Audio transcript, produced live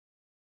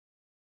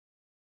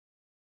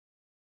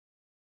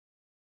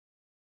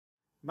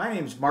My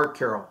name is Mark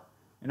Carroll,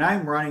 and I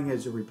am running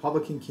as a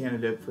Republican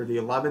candidate for the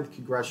 11th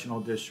Congressional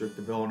District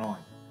of Illinois.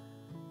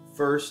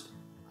 First,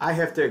 I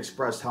have to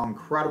express how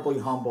incredibly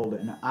humbled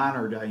and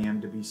honored I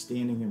am to be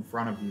standing in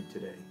front of you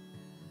today.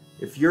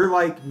 If you're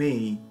like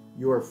me,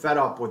 you are fed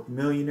up with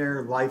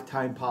millionaire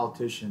lifetime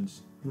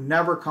politicians who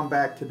never come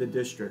back to the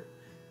district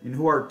and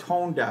who are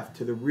tone deaf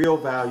to the real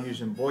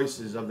values and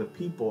voices of the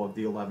people of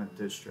the 11th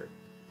District.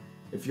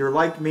 If you're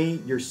like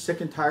me, you're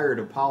sick and tired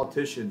of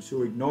politicians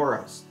who ignore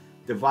us,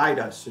 divide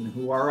us, and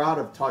who are out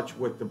of touch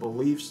with the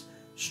beliefs,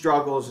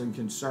 struggles, and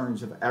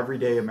concerns of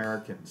everyday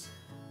Americans.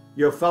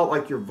 You have felt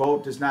like your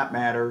vote does not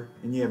matter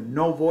and you have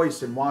no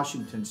voice in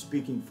Washington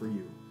speaking for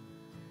you.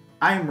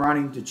 I am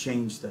running to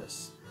change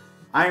this.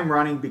 I am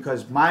running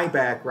because my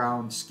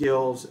background,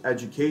 skills,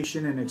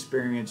 education, and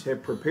experience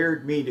have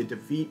prepared me to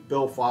defeat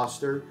Bill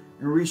Foster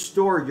and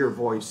restore your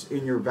voice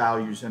and your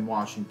values in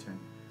Washington.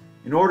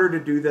 In order to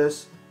do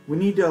this, we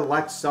need to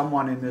elect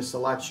someone in this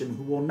election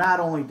who will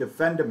not only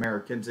defend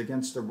Americans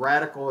against the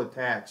radical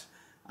attacks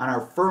on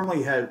our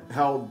firmly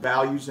held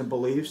values and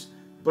beliefs,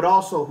 but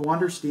also who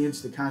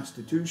understands the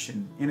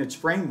Constitution and its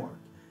framework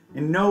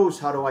and knows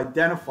how to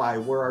identify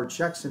where our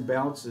checks and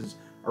balances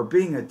are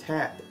being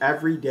attacked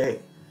every day,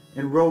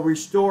 and will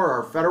restore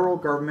our federal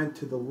government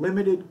to the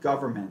limited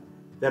government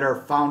that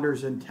our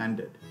founders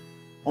intended.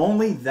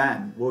 Only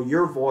then will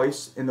your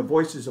voice and the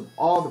voices of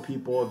all the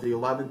people of the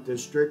 11th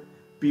District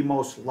be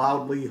most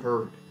loudly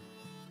heard.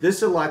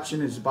 This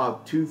election is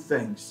about two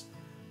things: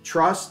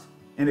 trust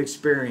and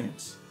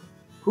experience.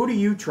 Who do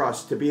you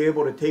trust to be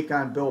able to take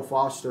on Bill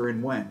Foster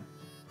and win?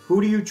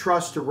 Who do you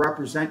trust to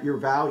represent your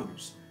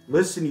values,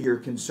 listen to your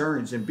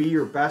concerns, and be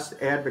your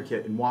best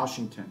advocate in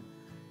Washington?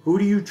 Who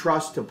do you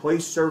trust to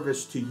place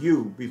service to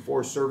you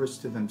before service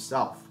to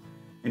themselves?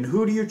 And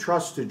who do you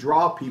trust to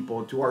draw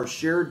people to our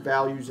shared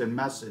values and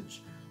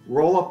message,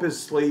 roll up his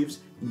sleeves,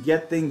 and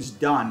get things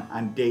done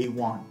on day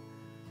one?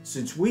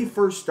 Since we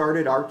first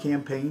started our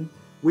campaign,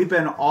 we've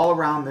been all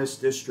around this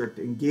district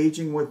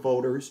engaging with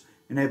voters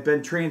and have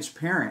been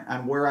transparent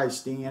on where I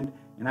stand,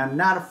 and I'm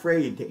not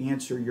afraid to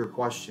answer your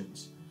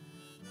questions.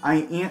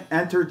 I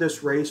entered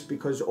this race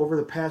because over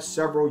the past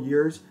several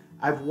years,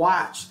 I've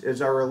watched as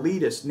our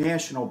elitist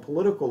national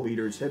political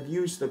leaders have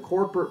used the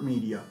corporate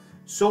media,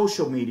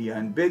 social media,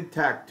 and big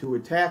tech to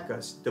attack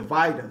us,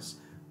 divide us,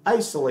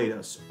 isolate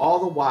us, all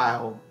the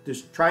while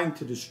just trying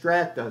to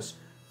distract us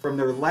from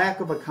their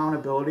lack of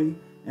accountability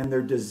and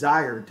their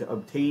desire to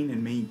obtain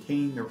and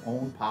maintain their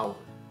own power.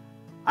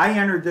 I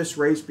entered this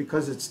race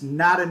because it's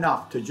not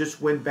enough to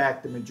just win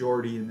back the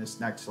majority in this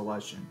next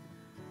election.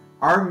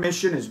 Our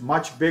mission is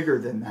much bigger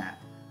than that.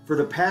 For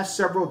the past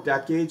several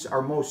decades,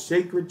 our most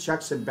sacred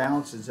checks and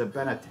balances have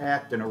been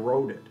attacked and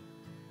eroded.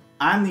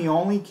 I'm the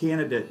only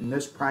candidate in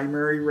this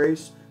primary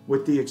race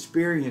with the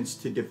experience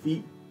to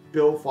defeat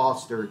Bill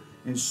Foster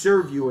and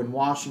serve you in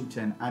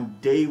Washington on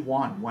day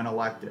one when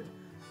elected.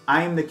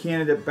 I am the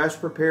candidate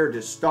best prepared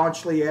to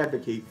staunchly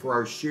advocate for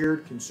our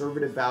shared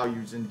conservative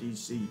values in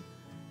D.C.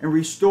 and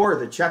restore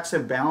the checks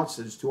and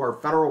balances to our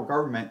federal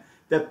government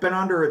that have been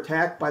under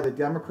attack by the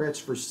Democrats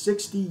for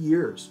 60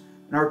 years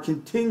and are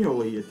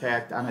continually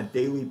attacked on a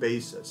daily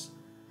basis.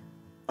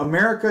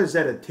 America is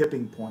at a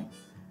tipping point,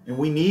 and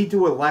we need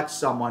to elect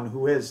someone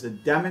who has the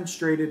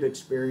demonstrated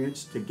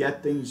experience to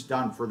get things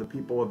done for the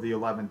people of the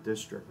 11th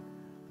District.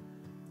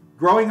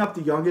 Growing up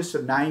the youngest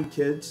of 9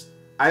 kids,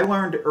 I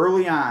learned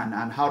early on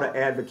how to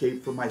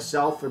advocate for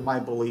myself and my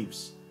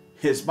beliefs.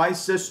 As my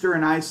sister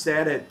and I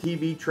sat at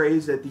TV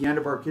trays at the end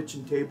of our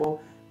kitchen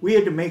table, we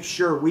had to make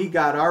sure we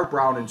got our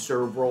brown and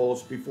serve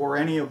rolls before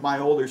any of my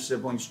older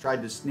siblings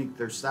tried to sneak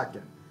their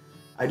second.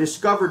 I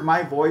discovered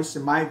my voice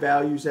and my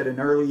values at an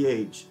early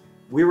age.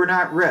 We were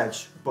not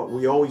rich, but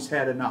we always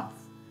had enough.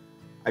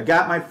 I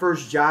got my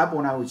first job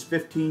when I was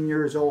 15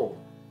 years old.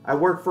 I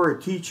worked for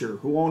a teacher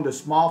who owned a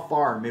small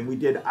farm, and we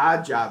did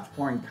odd jobs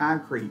pouring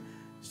concrete,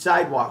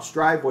 sidewalks,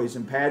 driveways,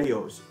 and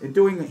patios, and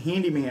doing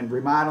handyman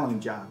remodeling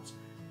jobs.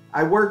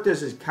 I worked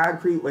as a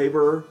concrete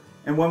laborer,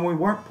 and when we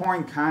weren't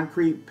pouring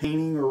concrete,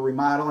 painting, or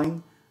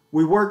remodeling,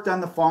 we worked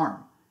on the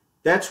farm.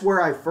 That's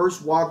where I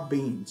first walked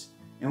beans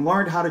and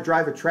learned how to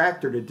drive a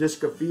tractor to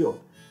disc a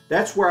field.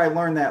 That's where I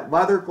learned that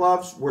leather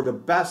gloves were the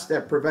best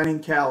at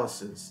preventing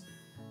calluses.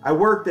 I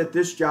worked at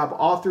this job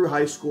all through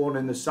high school and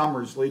in the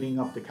summers leading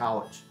up to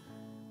college.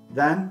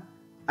 Then,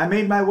 I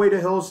made my way to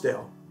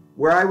Hillsdale,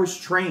 where I was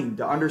trained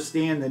to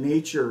understand the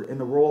nature and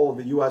the role of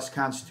the U.S.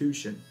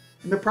 Constitution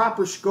and the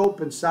proper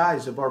scope and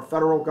size of our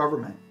federal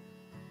government.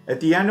 At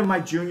the end of my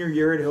junior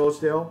year at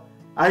Hillsdale,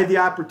 I had the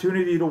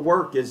opportunity to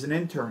work as an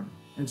intern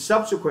and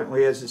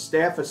subsequently as a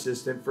staff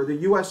assistant for the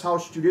U.S.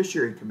 House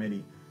Judiciary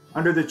Committee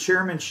under the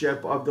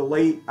chairmanship of the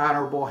late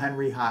Honorable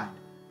Henry Hyde.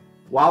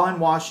 While in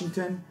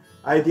Washington,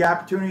 I had the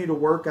opportunity to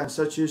work on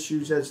such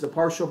issues as the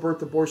Partial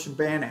Birth Abortion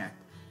Ban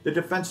Act, the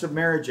Defense of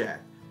Marriage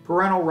Act,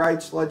 parental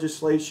rights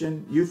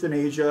legislation,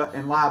 euthanasia,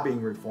 and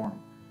lobbying reform.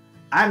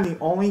 I'm the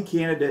only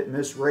candidate in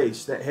this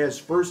race that has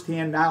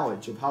firsthand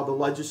knowledge of how the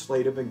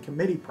legislative and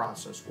committee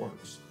process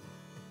works.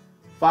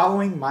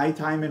 Following my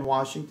time in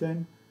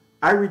Washington,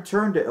 I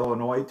returned to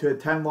Illinois to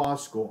attend law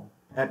school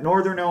at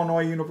Northern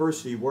Illinois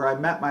University, where I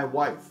met my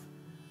wife.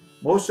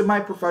 Most of my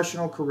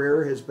professional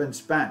career has been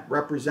spent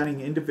representing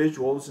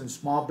individuals and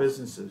small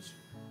businesses.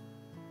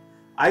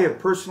 I have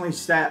personally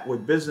sat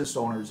with business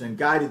owners and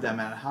guided them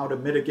on how to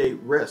mitigate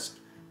risk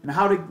and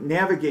how to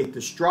navigate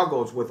the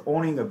struggles with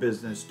owning a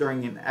business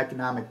during an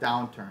economic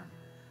downturn.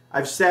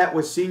 I've sat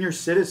with senior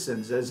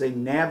citizens as they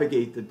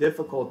navigate the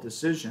difficult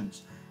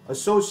decisions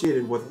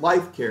associated with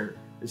life care,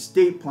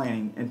 estate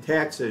planning, and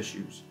tax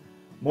issues.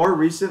 More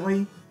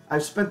recently,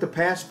 I've spent the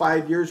past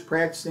 5 years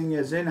practicing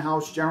as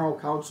in-house general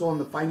counsel in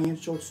the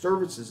financial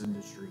services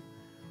industry,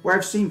 where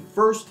I've seen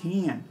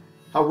firsthand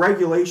how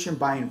regulation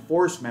by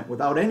enforcement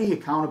without any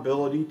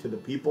accountability to the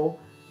people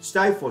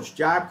stifles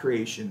job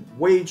creation,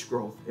 wage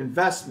growth,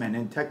 investment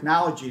in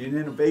technology and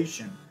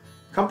innovation.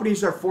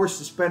 Companies are forced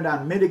to spend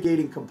on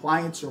mitigating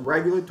compliance and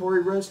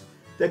regulatory risk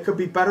that could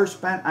be better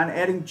spent on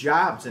adding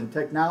jobs and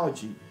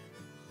technology.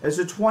 As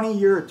a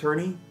 20-year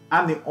attorney,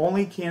 I'm the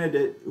only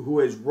candidate who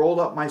has rolled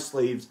up my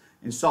sleeves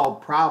and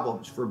solved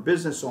problems for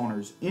business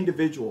owners,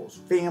 individuals,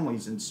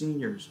 families, and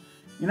seniors.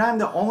 And I'm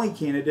the only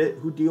candidate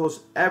who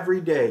deals every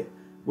day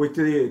with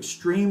the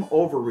extreme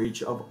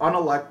overreach of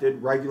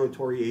unelected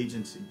regulatory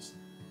agencies.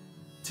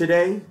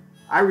 Today,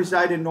 I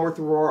reside in North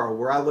Aurora,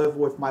 where I live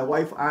with my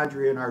wife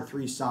Andrea and our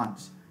 3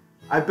 sons.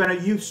 I've been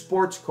a youth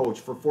sports coach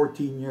for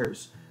 14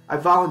 years.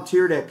 I've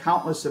volunteered at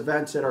countless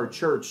events at our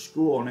church,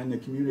 school, and in the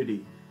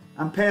community.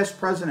 I'm past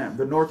president of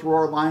the North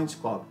Aurora Lions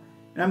Club,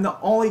 and I'm the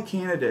only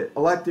candidate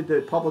elected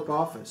to public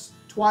office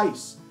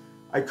twice.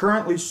 I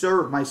currently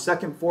serve my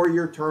second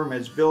 4-year term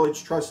as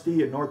village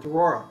trustee in North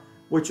Aurora,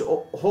 which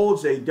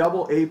holds a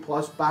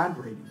AA+ bond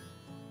rating.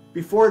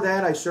 Before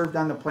that, I served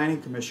on the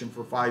Planning Commission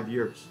for 5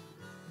 years.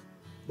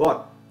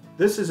 Look,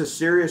 this is a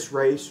serious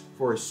race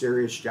for a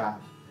serious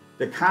job.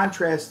 The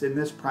contrast in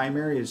this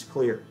primary is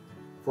clear.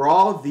 For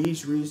all of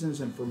these reasons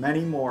and for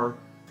many more,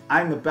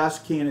 I'm the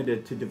best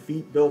candidate to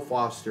defeat Bill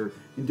Foster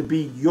and to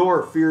be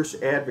your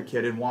fierce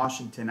advocate in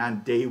Washington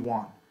on day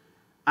one.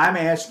 I'm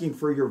asking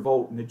for your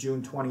vote in the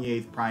June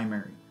 28th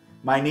primary.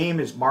 My name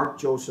is Mark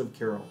Joseph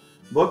Carroll.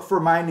 Look for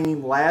my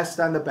name last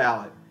on the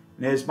ballot.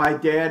 And as my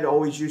dad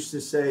always used to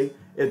say,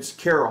 it's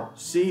Carroll,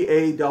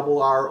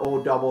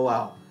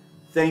 Carroll.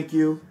 Thank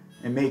you,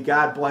 and may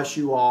God bless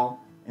you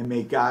all, and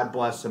may God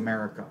bless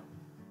America.